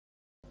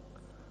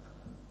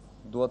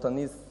Dua ta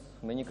nis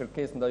me një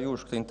kërkesë ndaj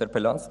jush këtë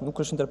interpelancë. Nuk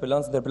është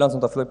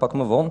interpelancë ta filloj pak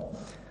më vonë.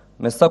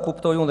 Me sa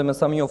kuptoj unë dhe me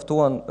sa më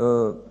njoftuan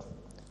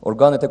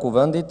organet e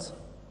Kuvendit,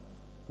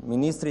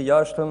 Ministri i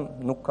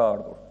Jashtëm nuk ka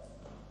ardhur.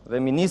 Dhe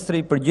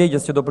Ministri i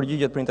përgjegjës që do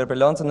përgjigjet për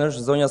interpelancën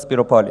është zonja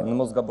Spiropali, në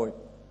mos gaboj.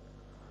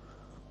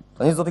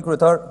 Tani zoti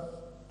kryetar,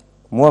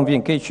 mua më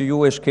vjen keq që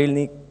ju e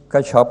shkelni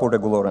kaq hapur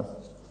rregulloren.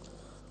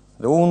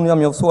 Dhe unë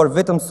jam njoftuar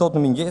vetëm sot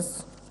në mëngjes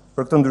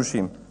për këtë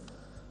ndryshim.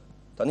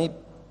 Tani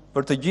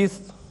për të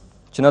gjithë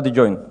që na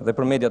dëgjojnë dhe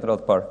për mediat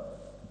radhë parë.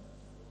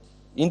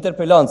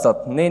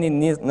 Interpelancat, neni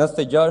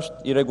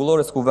 26 i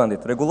rregullores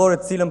Kuvendit, rregullore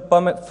të cilën pa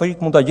me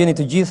frikë mund ta gjeni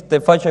të gjithë te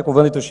faqja e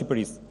Kuvendit të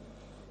Shqipërisë.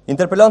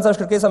 Interpelanca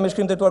është kërkesa me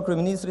shkrim drejtuar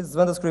kryeministrit,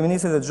 zëvendës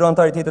kryeministrit dhe çdo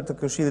antari tjetër të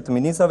Këshillit të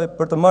Ministrave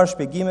për të marrë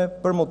shpjegime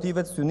për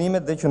motivet,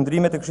 synimet dhe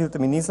qëndrimet e Këshillit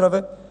të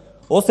Ministrave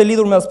ose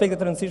lidhur me aspekte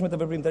të rëndësishme të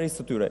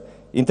veprimtarisë së tyre.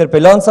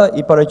 Interpelanca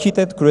i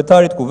paraqitet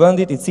kryetarit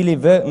Kuvendit, i cili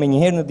vë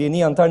menjëherë në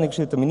dieni antarin e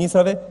Këshillit të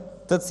Ministrave,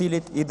 të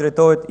cilit i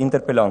drejtohet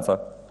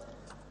interpelanca.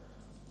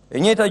 E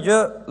njëjta gjë,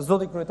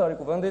 zoti kryetari i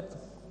Kuvendit,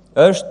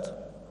 është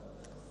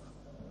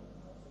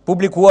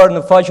publikuar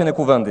në faqen e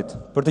Kuvendit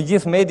për të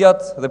gjithë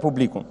mediat dhe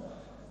publikun.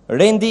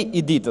 Rendi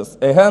i ditës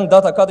e hënë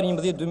data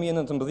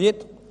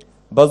 4/11/2019,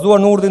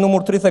 bazuar në urdhrin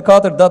numër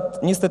 34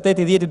 datë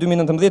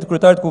 28/10/2019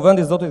 kryetarit të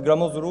Kuvendit zotit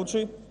Gramoz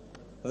Ruçi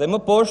dhe më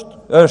poshtë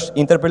është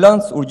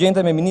interpelancë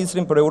urgjente me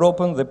ministrin për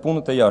Europën dhe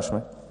punët e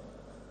jashtme.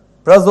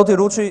 Pra zoti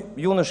Ruçi,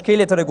 ju në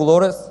shkelje të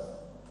rregullores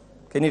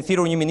keni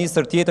thirrur një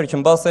ministër tjetër që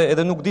mbase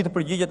edhe nuk di të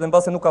përgjigjet dhe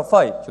mbase nuk ka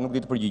faj që nuk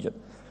di të përgjigjet.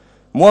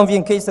 Mua më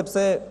vjen keq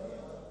sepse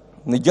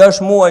në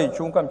 6 muaj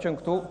që un kam qenë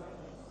këtu,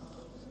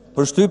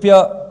 përshtypja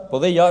po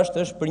dhe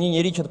jashtë është për një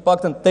njerëz që të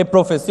paktën te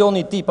profesioni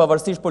i tij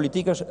pavarësisht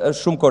politikës është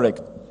shumë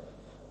korrekt.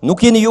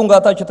 Nuk jeni ju nga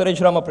ata që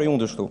tërheq Rama prej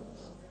undës këtu.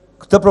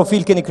 Këtë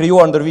profil keni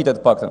krijuar ndër vite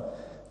të paktën.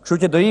 Kështu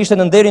që do ishte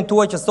në nderin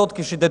tuaj që sot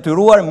kishit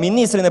detyruar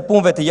ministrin e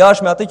punëve të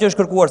jashtme, atë që është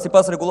kërkuar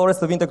sipas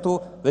rregullores të vinte këtu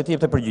dhe të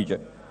jepte përgjigje.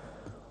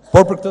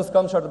 Por për këtë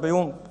s'kam çfarë të bëj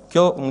unë,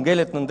 kjo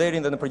ngelet në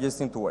nderin dhe në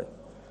përgjegjësinë tuaj.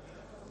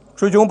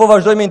 Kështu që unë po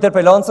vazhdoj me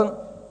interpelancën,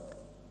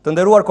 të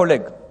nderuar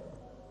koleg.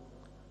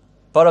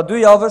 Para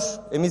 2 javësh,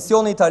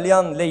 emisioni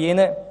italian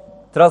Lejene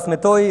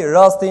transmetoi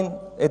rastin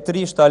e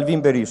trisht të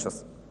Alvin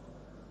Berishës.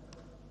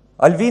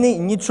 Alvini,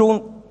 një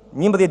çun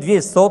 11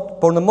 vjeç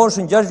sot, por në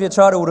moshën 6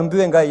 vjeçare u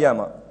rëmbye nga e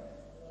jema.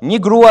 Një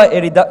grua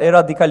e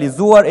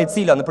radikalizuar e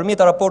cila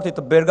nëpërmjet raportit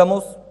të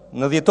Bergamos,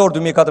 në dhjetor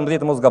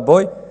 2014 mos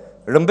gaboj,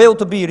 rëmbeu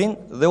të birin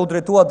dhe u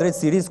drejtua drejt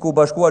Sirisë ku u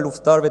bashkua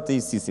luftëtarëve të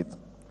ISIS-it.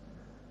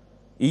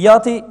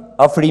 Ijati,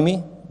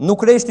 afrimi,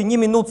 nuk reshti 1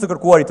 minutë së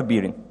kërkuarit të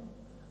birin.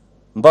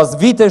 Mbas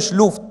vitesh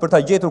luftë për ta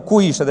gjetur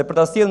ku ishte dhe për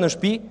ta sjellë në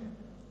shtëpi,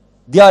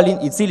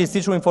 djalin i cili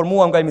siç u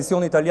informuam nga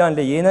emisioni italian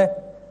Lejene,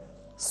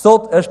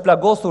 sot është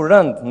plagosur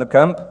rënd në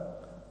këmbë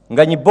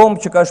nga një bombë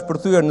që ka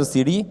shpërthyer në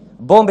Siri,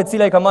 bombë e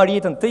cila i ka marrë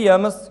jetën të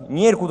jemës,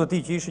 njerkut të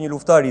tij që ishte një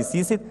luftar i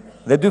ISIS-it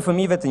dhe 2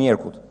 fëmijëve të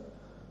njerkut.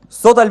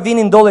 Sot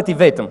Alvini ndodhet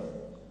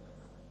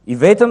i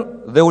vetëm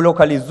dhe u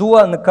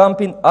lokalizua në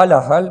kampin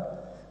Al-Ahal,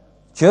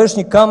 që është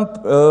një kamp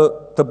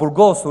të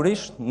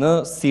burgosurish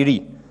në Siri.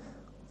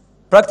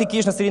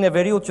 Praktikisht në Sirinë e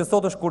Veriut që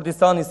sot është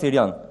Kurdistani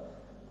sirian.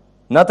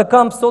 Në atë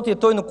kamp sot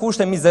jetojnë në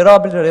kushte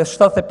mizerabile rreth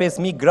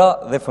 75.000 gra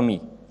dhe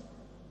fëmijë.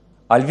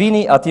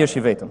 Alvini atje është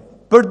i vetëm.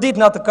 Për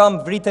ditë në atë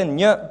kamp vriten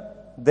 1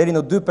 deri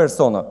në 2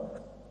 persona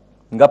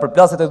nga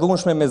përplasjet e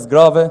dhunshme mes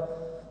grave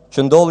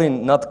që ndodhin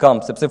në atë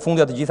kamp, sepse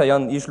fundja të gjitha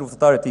janë ish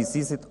luftëtarë të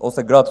ISIS-it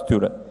ose gratë të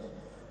tyre.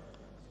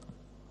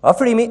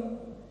 Afrimi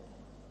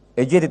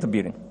e gjeti të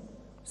birin.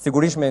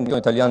 Sigurisht me një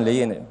italian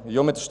Lejene,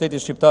 jo me të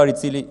shtetit shqiptar i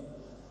cili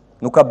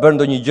nuk ka bërë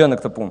ndonjë gjë në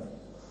këtë punë.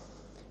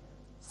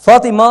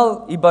 Fati i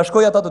madh i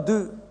bashkoi ata të dy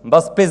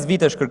mbas 5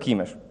 vitesh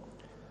kërkimesh.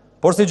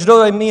 Por si çdo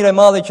e mirë e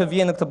madhe që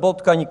vjen në këtë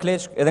botë ka një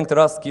kleçk, edhe në këtë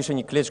rast kishte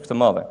një kleçk të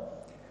madhe.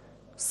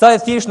 Sa e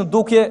thjesht në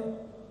dukje,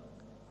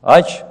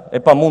 aq e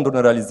pamundur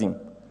në realizim.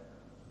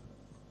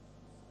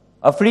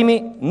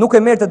 Afrimi nuk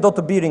e merrte dot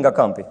të birin nga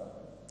kampi.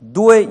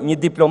 Duhej një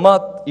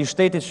diplomat i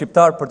shtetit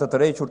shqiptar për të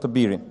tërhequr të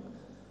birin.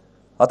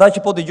 Ata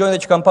që po dëgjojnë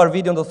dhe që kanë parë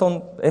videon do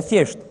thonë e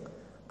thjesht.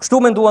 Kështu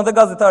menduan dhe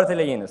gazetarët e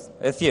Lejenës,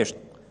 e thjesht.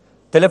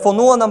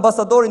 Telefonuan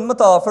ambasadorin më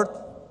të afërt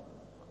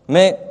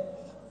me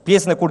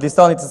pjesën e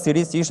Kurdistanit të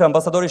Sirisë, që ishte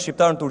ambasadori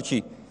shqiptar në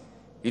Turqi,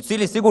 i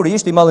cili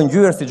sigurisht i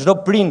mallëngjyer si çdo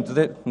prind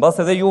dhe mbas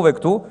edhe juve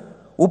këtu,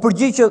 u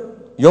përgjigj që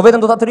jo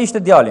vetëm do ta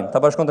tërhiqte djalin, ta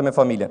bashkonte me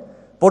familjen,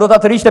 por do ta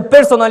tërhiqte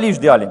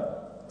personalisht djalin,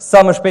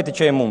 sa më shpejt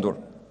që e mundur.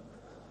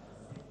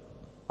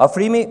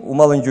 Afrimi u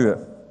mallëngjye,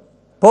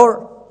 por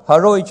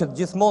harroi që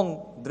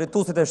gjithmonë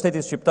drejtuesit e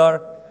shtetit shqiptar,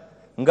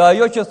 nga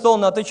ajo që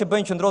thonë atë që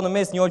bëjnë qëndron në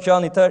mes një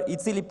oqeani tërë, i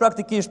cili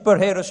praktikisht për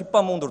herë është i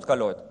pamundur të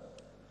kalohet.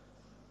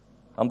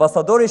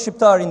 Ambasadori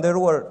shqiptar i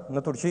nderuar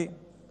në Turqi,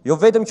 jo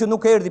vetëm që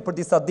nuk erdhi për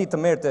disa ditë të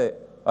merrte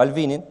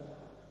Alvinin,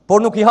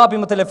 por nuk i hapi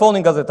më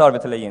telefonin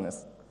gazetarëve të Lejenës.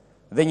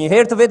 Dhe një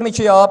herë të vetme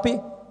që ja hapi,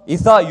 i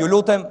tha, ju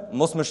lutem,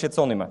 mos më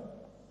shqetësoni më.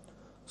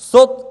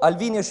 Sot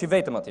Alvini është i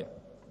vetëm atje.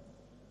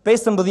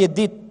 15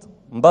 ditë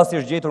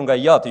mbasi është gjetur nga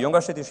jati, jo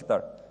nga shteti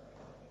shqiptar.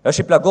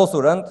 Është i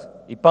plagosur rënd,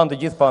 i pan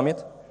të gjithë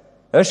pamjet,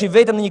 është i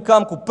vetëm në një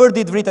kamp ku për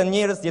ditë vriten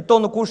njerëz,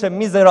 jeton në kushte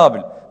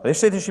mizerabil dhe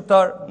shteti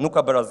shqiptar nuk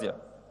ka bërë asgjë.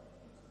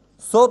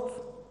 Sot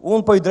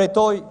unë po i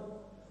drejtoj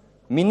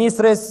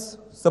ministres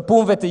së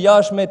punëve të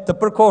jashtme të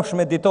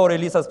përkohshme ditore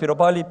Elisa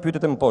Spiropali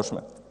pyetjet e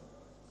mëposhme.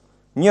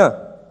 1.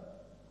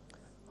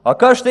 A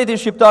ka shteti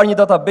shqiptar një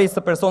database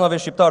të personave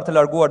shqiptar të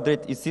larguar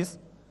drejt ISIS?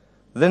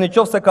 Dhe në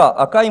qoftë se ka,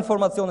 a ka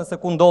informacione se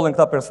ku ndodhen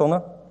këta persona?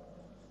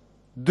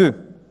 2.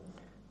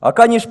 A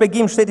ka një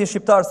shpjegim shteti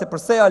shqiptar se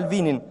përse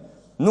Alvinin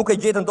nuk e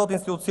gjetën dot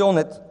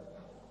institucionet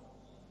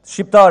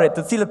shqiptare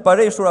të cilët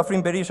pareshur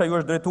Alvin Berisha ju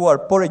është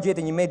drejtuar, por e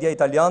gjeti një media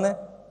italiane?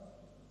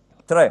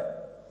 3.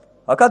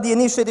 A ka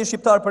dijeni shteti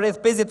shqiptar për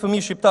rreth 50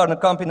 fëmijë shqiptar në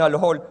kampin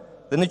Alhol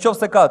dhe në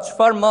qoftë se ka,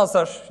 çfarë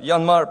masash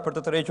janë marrë për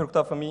të tërhequr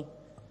këta fëmijë?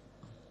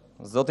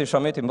 Zoti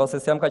Shameti, mbase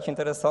s'jam kaq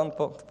interesant,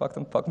 po të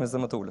paktën pak me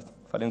zë më të ulët.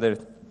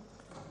 Faleminderit.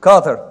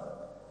 4.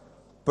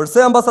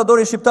 Përse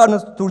ambasadori shqiptar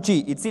në Turqi,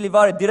 i cili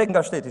varet direkt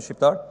nga shteti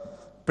shqiptar,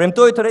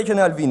 premtoi tërheqjen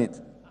e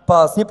Alvinit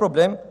pa asnjë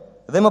problem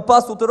dhe më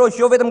pas u tërhoq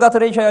jo vetëm nga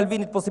tërheqja e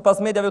Alvinit, po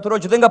sipas mediave u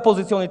tërhoq dhe nga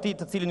pozicioni i tij,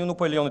 të cilin ju nuk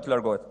po e lejoni të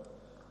largohet.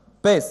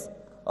 5.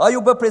 A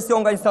ju bë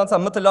presion nga instanca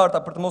më të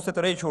larta për të mos e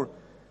tërhequr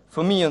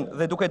fëmijën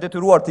dhe duke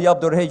detyruar të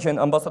jap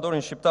dorëheqjen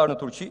ambasadorin shqiptar në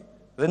Turqi?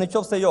 Dhe në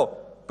qoftë se jo,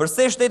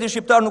 përse shteti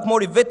shqiptar nuk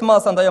mori vetë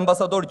masa ndaj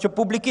ambasadorit që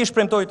publikisht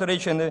premtoi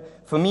tërheqjen e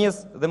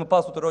fëmijës dhe më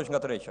pas u tërhoq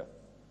nga tërheqja?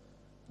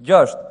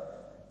 6.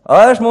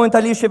 A është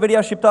momentalisht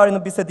qeveria shqiptare në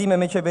bisedime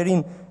me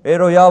qeverinë e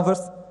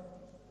Rojavës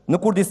në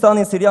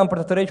Kurdistanin sirian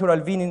për të tërhequr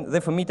Alvinin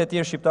dhe fëmijët e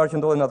tjerë shqiptar që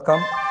ndodhen në atë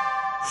kamp?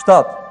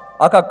 7.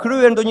 A ka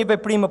kryer ndonjë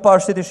veprim më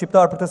parë shteti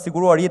shqiptar për të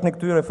siguruar jetën e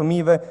këtyre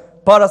fëmijëve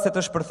para se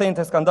të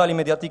shpërthente skandali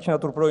mediatik që na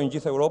turproi në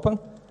gjithë Europën?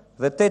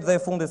 Dhe 8 dhe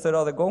e fundit se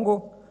radhe gongu,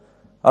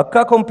 a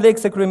ka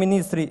komplekse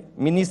kryeministri,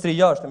 ministri i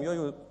Jashtëm, jo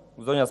ju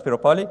zonja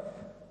Spiropali,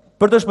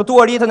 për të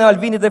shpëtuar jetën e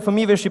Alvinit dhe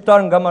fëmijëve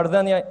shqiptar nga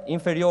marrëdhënia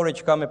inferiore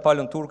që ka me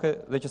palën turke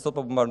dhe që sot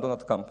po bombardon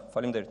atë kamp?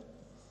 Faleminderit.